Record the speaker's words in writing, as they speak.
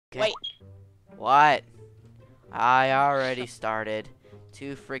Okay. Wait. What? I already started.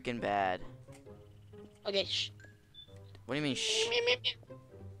 Too freaking bad. Okay. Shh. What do you mean, shh?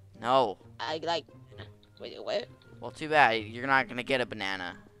 No. I like. Wait. What? Well, too bad. You're not gonna get a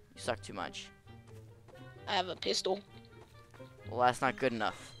banana. You suck too much. I have a pistol. Well, that's not good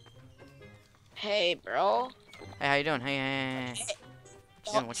enough. Hey, bro. Hey, how you doing? Hey. What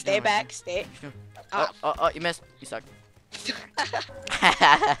you doing? What you Stay doing? back. Stay. What you doing? Ah. Oh, you missed. You suck.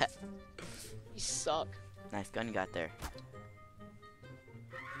 You suck. Nice gun you got there.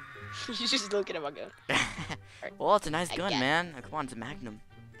 You just looking at my gun. Well, it's a nice I gun, got it. man. Come on, it's a Magnum.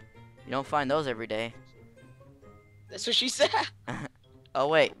 You don't find those every day. That's what she said. Oh,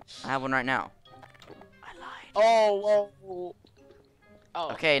 wait. I have one right now. I lied. Oh, whoa.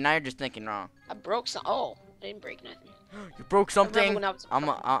 Oh. Okay, now you're just thinking wrong. I broke some. Oh, I didn't break nothing. You broke I remember something? when I was-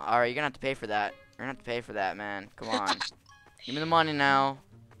 Alright, you're gonna have to pay for that. You're gonna have to pay for that, man. Come on. Give me the money now.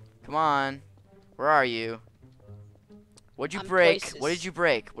 Come on. Where are you? What'd you I'm break? places. What did you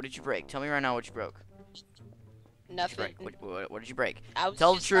break? What did you break? Tell me right now what you broke. Nothing. What did you break? I was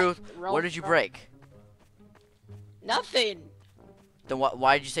Tell the just, truth. like, What roaming did you around. break? Nothing. Then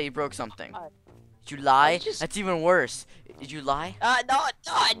why did you say you broke something? Uh, Did you lie? just- That's even worse. Did you lie? No,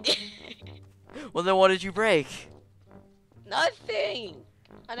 no. Well, then what did you break? Nothing.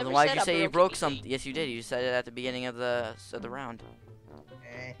 I Well, never then why said did you I say you broke broke anything. something? Yes, you did. You said it at the beginning of the round.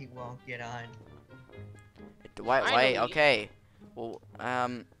 He won't get on. Why? Finally. Okay. Well,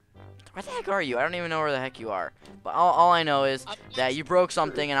 where the heck are you? I don't even know where the heck you are. But all I know is that you broke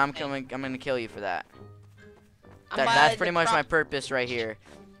something, and I'm gonna kill you for that. That's pretty much my purpose right here,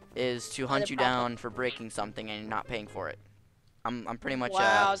 is to hunt you down for breaking something and not paying for it. I'm pretty much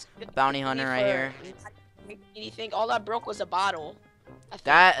Wow, a bounty hunter right here. Anything? All I broke was a bottle. I think.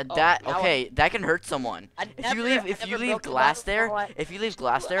 That Oh, now okay, that can hurt someone. If you leave glass there,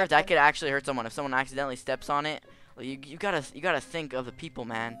 that could actually hurt someone. If someone accidentally steps on it, well, you gotta think of the people,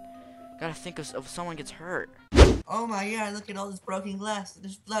 man. You gotta think of if someone gets hurt. Oh my god, look at all this broken glass.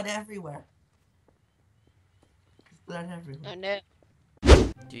 There's blood everywhere. There's blood everywhere. I know.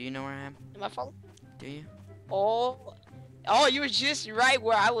 Do you know where I am? Am I following? Do you? Oh, you were just right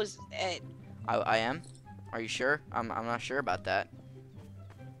where I was at. I am. Are you sure? I'm not sure about that.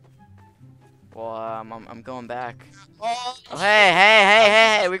 Well, I'm going back. Oh, Oh,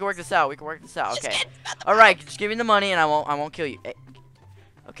 hey! We can work this out. just Okay. get- All right, just give me the money, and I won't kill you. Hey.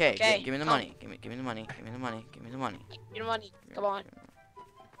 Okay, Okay, give me the come. money. Give me the money. Give me the money. Give me the money. Your money. Come on.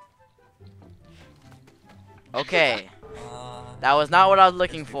 Okay, that was not what I was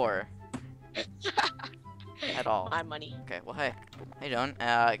looking for at all. My money. Okay, well, hey, how you doing?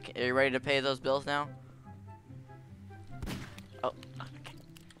 Are you ready to pay those bills now? Oh, okay.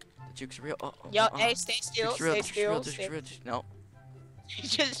 The juke's real. Yo, hey, stay still. Stay still. No. You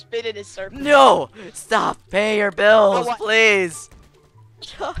just spit in a circle. No! Stop! Pay your bills, what? please!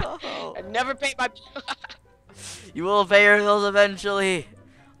 I never paid my. You will pay your bills eventually.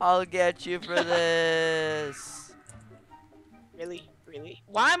 I'll get you for this. Really?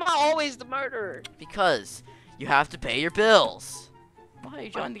 Why am I always the murderer? Because you have to pay your bills. Why you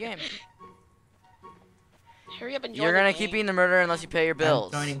joined the game? Hurry up and join You're the gonna game. keep being the murderer unless you pay your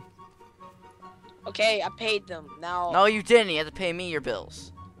bills. I'm joining. Okay, I paid them. Now. No, you didn't. You have to pay me your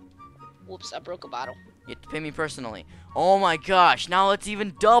bills. Whoops, I broke a bottle. You have to pay me personally. Oh my gosh! Now it's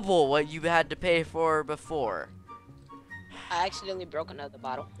even double what you had to pay for before. I accidentally broke another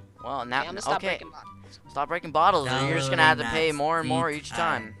bottle. Well, Okay, now I'm gonna stop okay. breaking bottles. Stop breaking bottles, and you're just gonna have to pay more and more each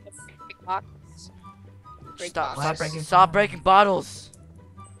time. Break boxes. Break Stop! boxes. Stop breaking bottles!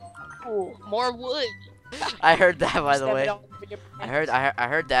 Ooh, more wood. I heard that, by the Step way. it all over your I pants.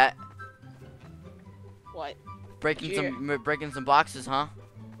 heard that. What? Breaking Yeah. some boxes, huh?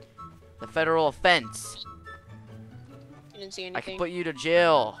 The federal offense. You didn't see I anything. can put you to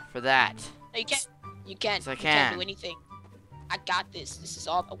jail for that. No, you can't. You can't. Yes, I You can't can. do anything. I got this. This is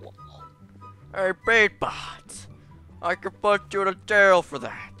all. Whoa. Hey, Beatbot. I can put you to jail for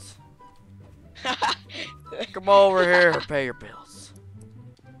that. Come over here and pay your bills.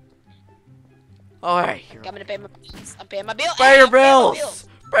 Alright, I'm gonna pay my bills. I'm paying my bill. pay Hey, your I'm paying my bills!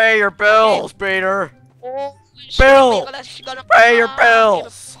 Pay your bills, Peter! Oh, shit, Bill! she gonna- Pay your I pay my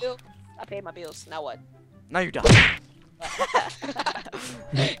bills! bill. I pay my bills. Now what? Now you're done.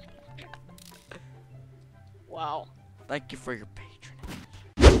 Wow. Thank you for your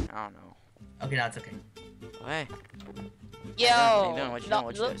patronage. I don't know. Okay, no, it's okay. Oh, hey. Yo. How you doing? What you doing? look,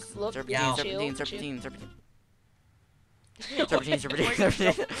 What you look, doing? look, Serpentine, Yo. serpentine, chill, serpentine, serpentine. chill. Serpentine, serpentine,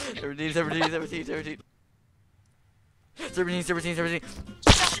 serpentine, serpentine, serpentine, serpentine, serpentine. Serpentine, serpentine, serpentine.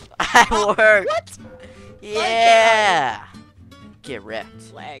 That worked. What? Yeah. Get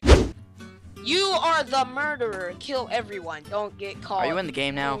wrecked. Lag. You are the murderer. Kill everyone. Don't get caught. Are you in the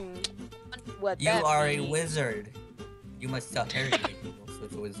game now? What You that are a means. wizard. You must tell Harry that you know, so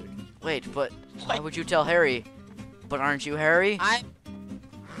it's a wizard. Wait, but why would you tell Harry? But aren't you Harry?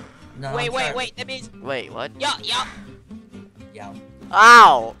 No, Wait, I'm wait, sorry. wait. That means. Wait, what? Yeah. Yeah.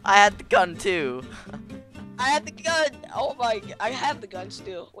 Ow! I had the gun too. I had the gun. Oh my. I have the gun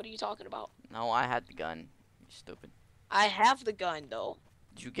still. What are you talking about? No, I had the gun. You stupid. I have the gun though.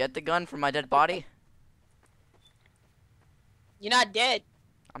 Did you get the gun from my dead body? You're not dead.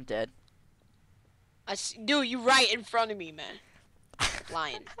 I'm dead. Dude, you right in front of me, man.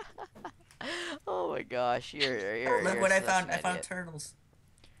 Lying. Oh my gosh, you're Look you're what I such found. an I found idiot. turtles.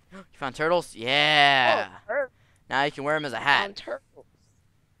 You found turtles? Yeah. Oh, Now you can wear them as a found hat. turtles.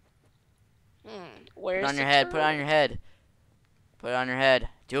 Put Where's it on the your head. Put it on turtle? your head. Put it on your head.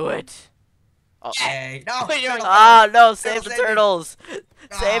 Do it. Oh. Hey, no. Put it on your Ah, no, save the Save me. turtles.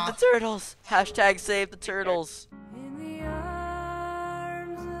 Save the Ah. turtles. Hashtag save the turtles. In the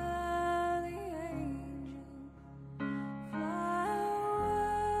arms of the angel, fly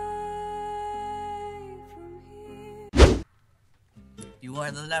away from here. You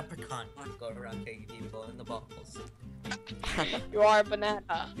are the leprechaun. Go around taking people in the balls. You are a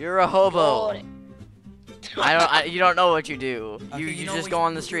banana. You're a hobo. Hold it. You don't know what you do. Okay, you know just which- go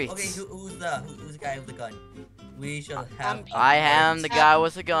on the streets. Okay, who's the guy with the gun? We shall have. I'm- I am the guy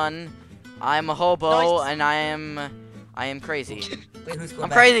with a gun. I'm a hobo, Nice. and I am crazy. Wait, who's going I'm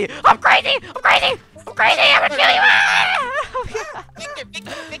back? crazy. I'm crazy. I'm crazy. I'm crazy. I'm gonna kill you. Victor,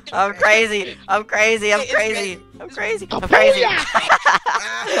 Victor, Victor. I'm crazy. I'm crazy. I'm It's crazy. crazy. I'm crazy. I'm crazy.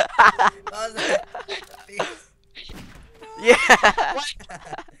 Ah, that was Yeah.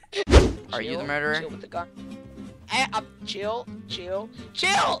 Are you the Chill, murderer? Chill with the gun. Chill.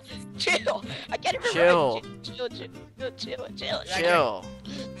 I can't even Chill. write. Chill. Chill.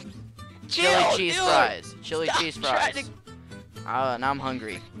 Chili cheese dude. fries. Chili Stop cheese trying fries. Now I'm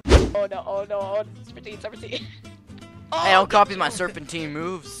hungry. Oh no. Serpentine. Oh, Hey, don't copy my serpentine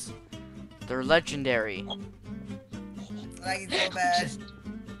moves. They're legendary. like so bad.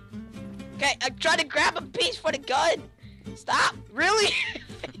 Okay, I'm trying to grab a piece for the gun. Stop. Really?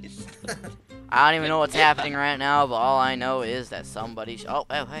 I don't even know what's happening right now, but all I know is that somebody's. Oh,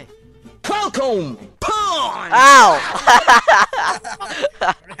 hey. Welcome, pawn! Ow!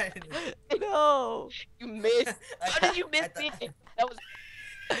 Right. No. You missed. How did you miss me? That was.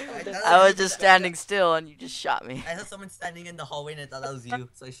 I was just standing still and you just shot me. I saw someone standing in the hallway and I thought that was you,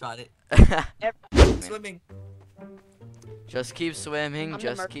 so I shot it. Swimming. Just keep swimming, I'm the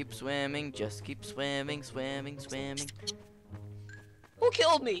just mur- keep swimming, just keep swimming. Who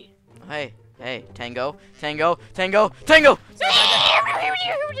killed me? Hey, tango.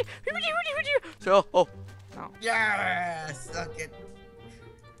 So, oh, Yes! Suck it.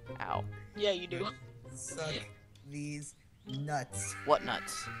 ow. Yeah, you do. Suck these nuts. What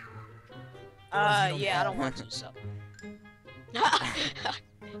nuts? The ones you don't Yeah, I don't have. want to. So.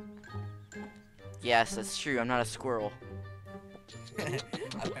 Yes, that's true. I'm not a squirrel. Apparently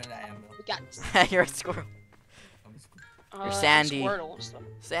I am though. We got. You're a squirrel. I'm a squirrel. I'm Sandy. Squirtle, so.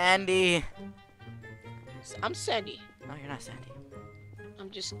 Sandy. I'm Sandy. No, you're not Sandy. I'm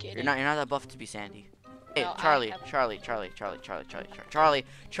just kidding. You're not that buff to be Sandy. Hey, No, I Charlie. have- Charlie. protect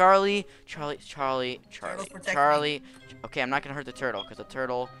Okay, I'm not gonna hurt the turtle because the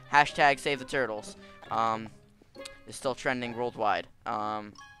turtle. Hashtag save the turtles. Is still trending worldwide.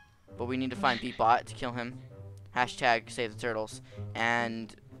 But we need to find Beatbot to kill him. Hashtag save the turtles,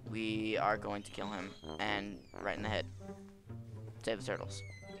 and we are going to kill him and right in the head. Save the turtles.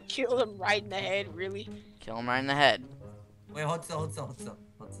 Kill him right in the head, really? Kill him right in the head. Wait, hold still.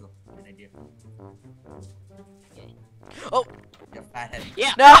 An idea. Oh You fathead.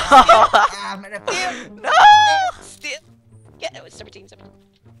 Yeah. no! Ah, I'm gonna No! Still. Yeah, it was 17.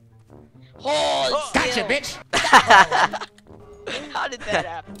 Hold Gotcha, still. bitch! How did that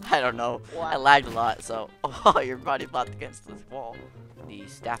happen? I don't know. I Wow. lagged a lot, so oh, your body blocked against this wall. The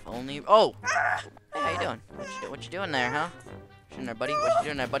staff only. Oh, hey, how you doing? What you doing there, huh? Shooting there, buddy. What you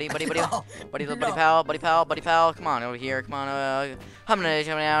doing there, buddy? Buddy, No. little No. buddy pal. Come on over here. Come on.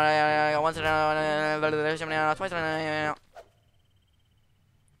 Once, twice.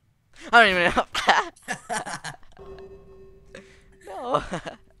 I don't even know. No.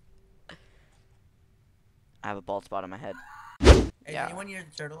 I have a bald spot on my head. Hey, Yeah. anyone hear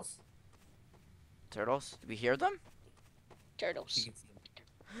the turtles? Turtles? Did we hear them? You Turtles. can see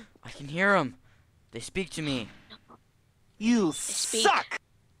them. I can hear them. They speak to me. You speak. suck!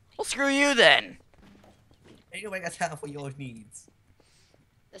 Well, screw you then. Anyway, that's half what your needs.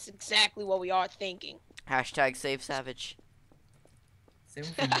 That's exactly what we are thinking. Hashtag save savage. Same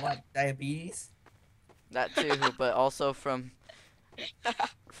from what? Diabetes? That too, but also from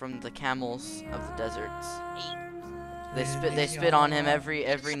the camels of the deserts. They spit on him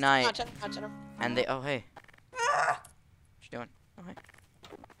every night, Touch him. and they hey, what you doing? Oh hey.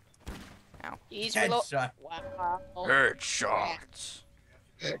 He's reload. Headshot. Wow. Headshot.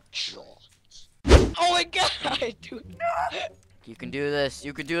 Oh my god, dude. You can do this.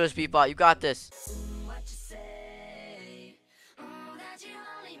 You can do this, Beatbot. You got this.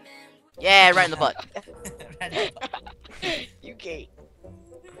 Yeah, right in the butt. You gay.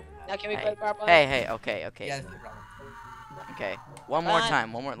 Now can we Hey, play Purple? hey, okay. Yeah, Okay. One more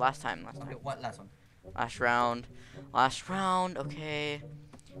time. Last time. okay, what last one? Last round. Okay.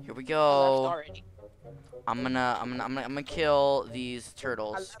 Here we I left go. already. I'm gonna kill these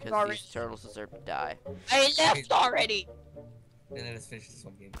turtles left because already. these turtles deserve to die. I left already. Then let us finish this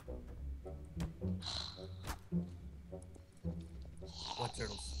one game. What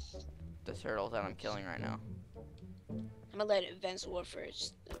turtles? The turtles that I'm killing right now. I'm gonna let Advanced Warfare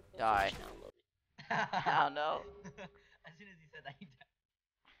Die. download. Oh no.